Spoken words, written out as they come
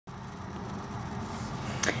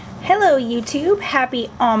Hello YouTube,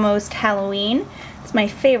 happy almost Halloween. It's my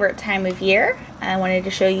favorite time of year. I wanted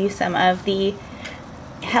to show you some of the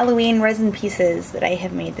Halloween resin pieces that I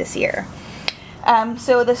have made this year.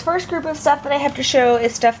 So this first group of stuff that I have to show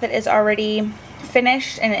is stuff that is already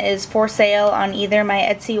finished and is for sale on either my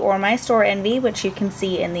Etsy or my store Envy, which you can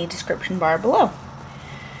see in the description bar below.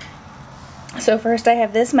 So first I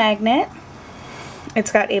have this magnet.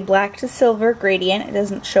 It's got a black to silver gradient. It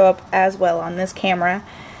doesn't show up as well on this camera.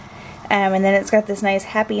 And then it's got this nice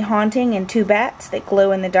happy haunting and two bats that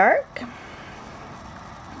glow in the dark.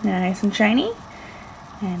 Nice and shiny.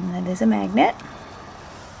 And that is a magnet.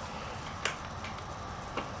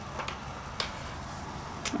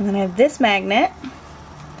 And then I have this magnet,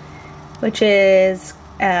 which is,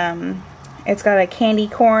 it's got a candy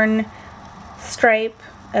corn stripe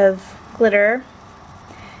of glitter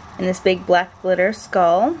and this big black glitter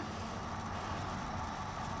skull.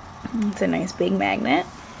 It's a nice big magnet.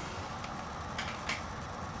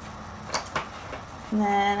 And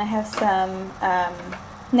then I have some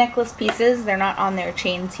necklace pieces. They're not on their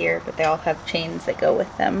chains here, but they all have chains that go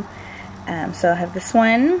with them. So I have this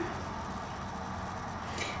one.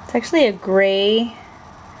 It's actually a gray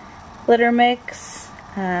glitter mix.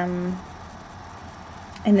 And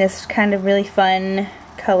this kind of really fun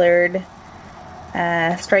colored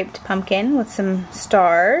striped pumpkin with some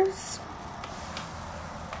stars.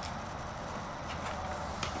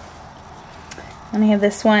 And I have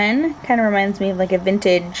this one, kind of reminds me of like a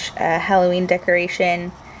vintage Halloween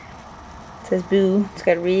decoration. It says Boo. It's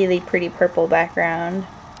got a really pretty purple background.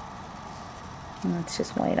 And it's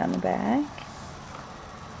just white on the back.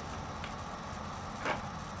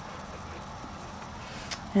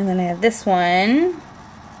 And then I have this one,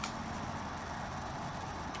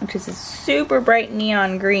 which is a super bright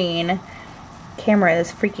neon green. Camera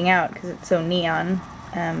is freaking out because it's so neon.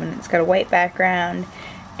 And it's got a white background.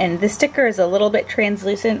 And this sticker is a little bit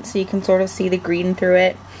translucent, so you can sort of see the green through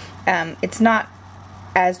it. It's not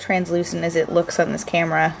as translucent as it looks on this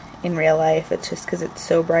camera in real life. It's just because it's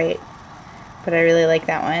so bright. But I really like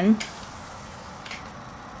that one.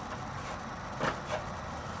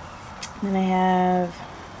 Then I have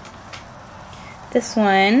this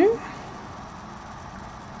one.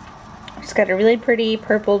 It's got a really pretty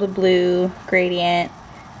purple to blue gradient.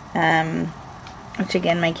 Which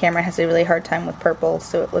again, my camera has a really hard time with purple,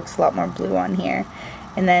 so it looks a lot more blue on here.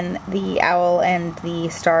 And then the owl and the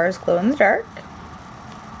stars glow in the dark.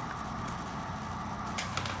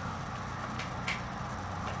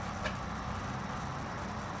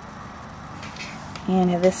 And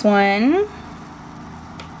I have this one,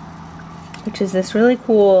 which is this really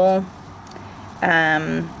cool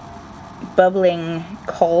bubbling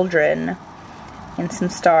cauldron and some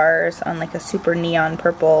stars on like a super neon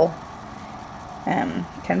purple.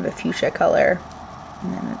 Kind of a fuchsia color,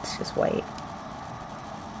 and then it's just white.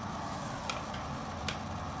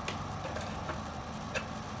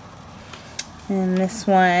 And this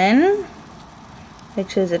one,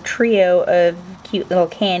 which is a trio of cute little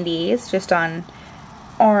candies, just on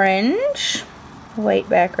orange, white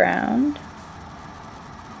background.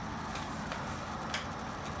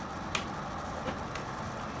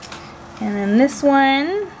 And then this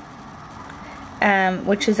one,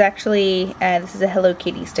 which is actually, this is a Hello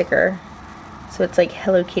Kitty sticker. So it's like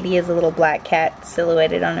Hello Kitty is a little black cat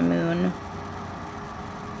silhouetted on a moon.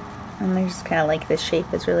 And I just kind of like this shape,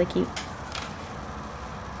 it's really cute.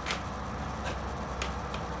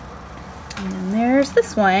 And then there's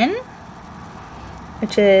this one,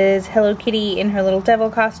 which is Hello Kitty in her little devil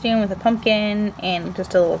costume with a pumpkin and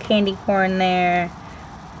just a little candy corn there.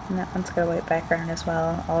 And that one's got a white background as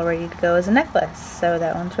well, all ready to go as a necklace. So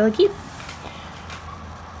that one's really cute.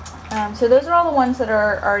 So those are all the ones that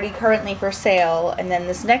are already currently for sale, and then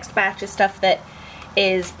this next batch is stuff that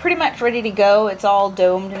is pretty much ready to go. It's all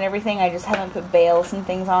domed and everything. I just haven't put bales and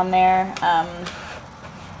things on there.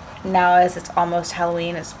 Now as it's almost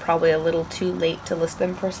Halloween, it's probably a little too late to list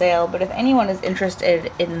them for sale, but if anyone is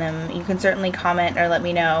interested in them, you can certainly comment or let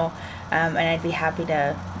me know, and I'd be happy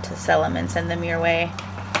to sell them and send them your way.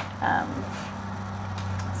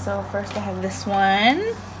 So first I have this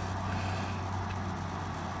one,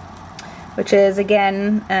 which is,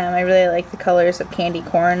 again, I really like the colors of candy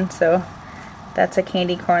corn, so that's a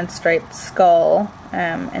candy corn striped skull,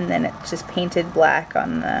 and then it's just painted black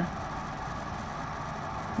on the,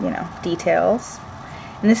 details.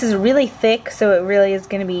 And this is really thick, so it really is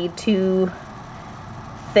going to be too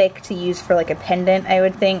thick to use for like a pendant, I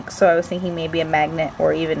would think, so I was thinking maybe a magnet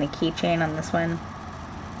or even a keychain on this one.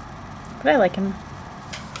 But I like him.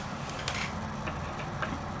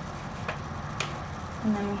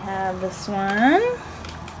 And then we have this one,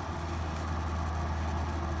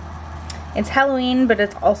 It's Halloween, but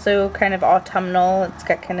it's also kind of autumnal. It's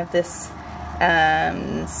got kind of this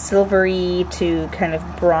silvery to kind of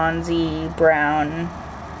bronzy brown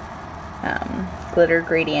glitter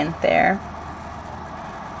gradient there.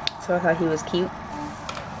 So I thought he was cute.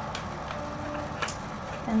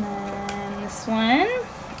 And then this one,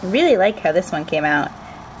 I really like how this one came out.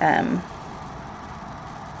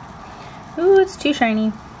 Ooh, it's too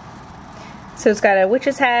shiny. So it's got a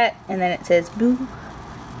witch's hat, and then it says boo.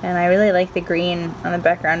 And I really like the green on the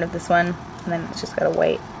background of this one. And then it's just got a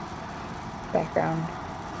white background.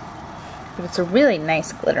 But it's a really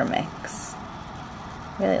nice glitter mix.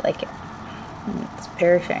 Really like it. And it's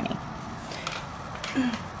very shiny.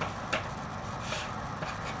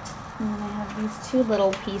 And then I have these two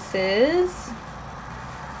little pieces.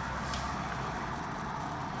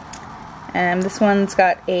 This one's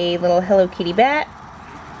got a little Hello Kitty bat.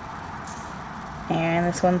 And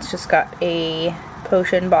this one's just got a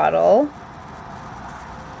potion bottle.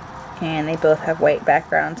 And they both have white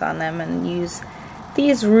backgrounds on them and use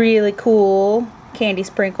these really cool candy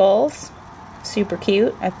sprinkles. Super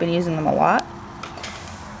cute. I've been using them a lot.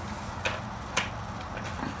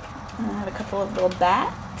 And I have a couple of little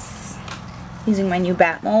bats using my new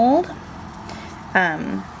bat mold.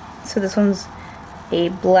 So this one's a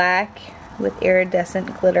black with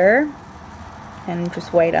iridescent glitter and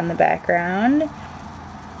just white on the background.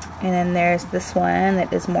 And then there's this one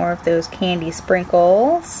that is more of those candy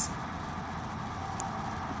sprinkles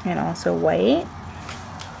and also white.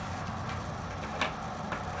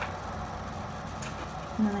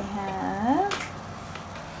 And then I have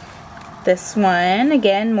this one,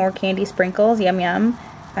 again, more candy sprinkles, yum yum,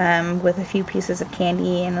 with a few pieces of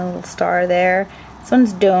candy and a little star there. This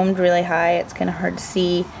one's domed really high. It's kind of hard to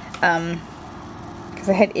see because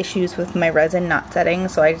I had issues with my resin not setting,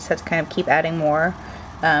 so I just had to kind of keep adding more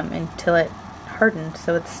until it hardened.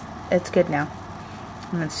 So it's good now,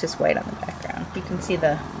 and it's just white on the background. You can see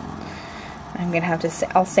the. I'm gonna have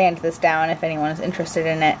to. I'll sand this down if anyone is interested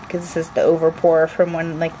in it, because this is the overpour from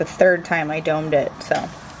when, like, the third time I domed it. So.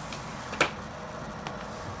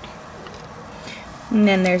 And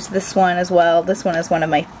then there's this one as well. This one is one of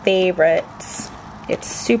my favorites. It's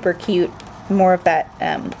super cute. More of that,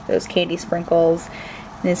 those candy sprinkles.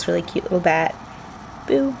 And this really cute little bat.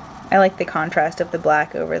 Boo. I like the contrast of the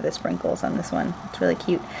black over the sprinkles on this one. It's really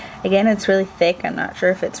cute. Again, it's really thick. I'm not sure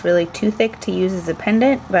if it's really too thick to use as a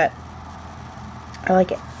pendant, but I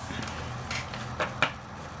like it.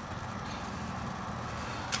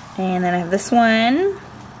 And then I have this one.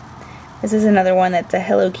 This is another one that's a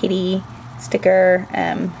Hello Kitty sticker,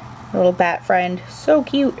 little bat friend, so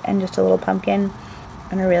cute, and just a little pumpkin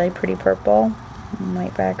and a really pretty purple and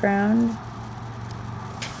white background.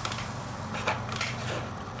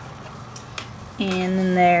 And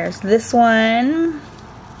then there's this one.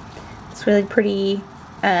 It's really pretty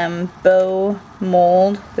bow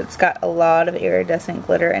mold that's got a lot of iridescent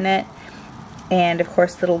glitter in it, and of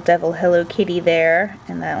course little devil Hello Kitty there,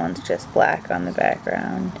 and that one's just black on the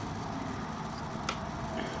background.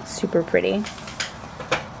 Super pretty.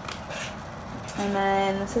 And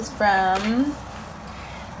then this is from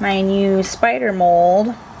my new spider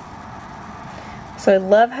mold. So I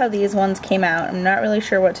love how these ones came out. I'm not really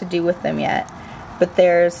sure what to do with them yet, but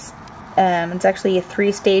there's it's actually a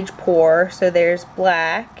 3-stage pour. So there's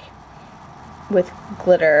black with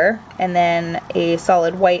glitter, and then a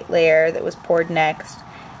solid white layer that was poured next,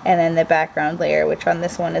 and then the background layer, which on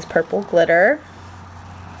this one is purple glitter.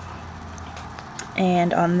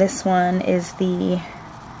 And on this one is the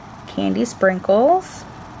candy sprinkles.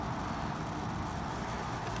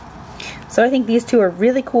 So I think these two are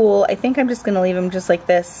really cool. I think I'm just going to leave them just like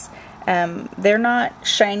this. They're not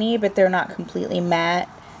shiny, but they're not completely matte.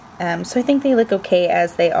 So I think they look okay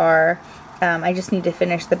as they are. I just need to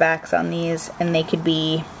finish the backs on these, and they could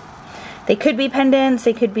be pendants,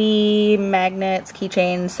 they could be magnets,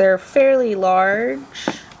 keychains. They're fairly large.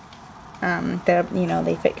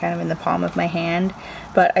 They fit kind of in the palm of my hand,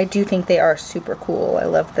 but I do think they are super cool. I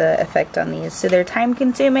love the effect on these. So they're time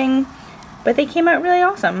consuming, but they came out really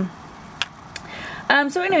awesome.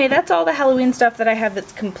 So anyway, that's all the Halloween stuff that I have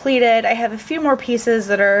that's completed. I have a few more pieces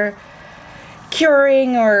that are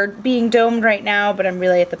curing or being domed right now, but I'm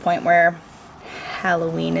really at the point where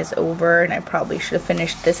Halloween is over, and I probably should have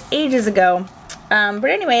finished this ages ago. But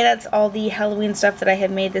anyway, that's all the Halloween stuff that I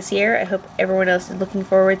have made this year. I hope everyone else is looking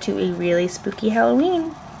forward to a really spooky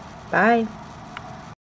Halloween. Bye.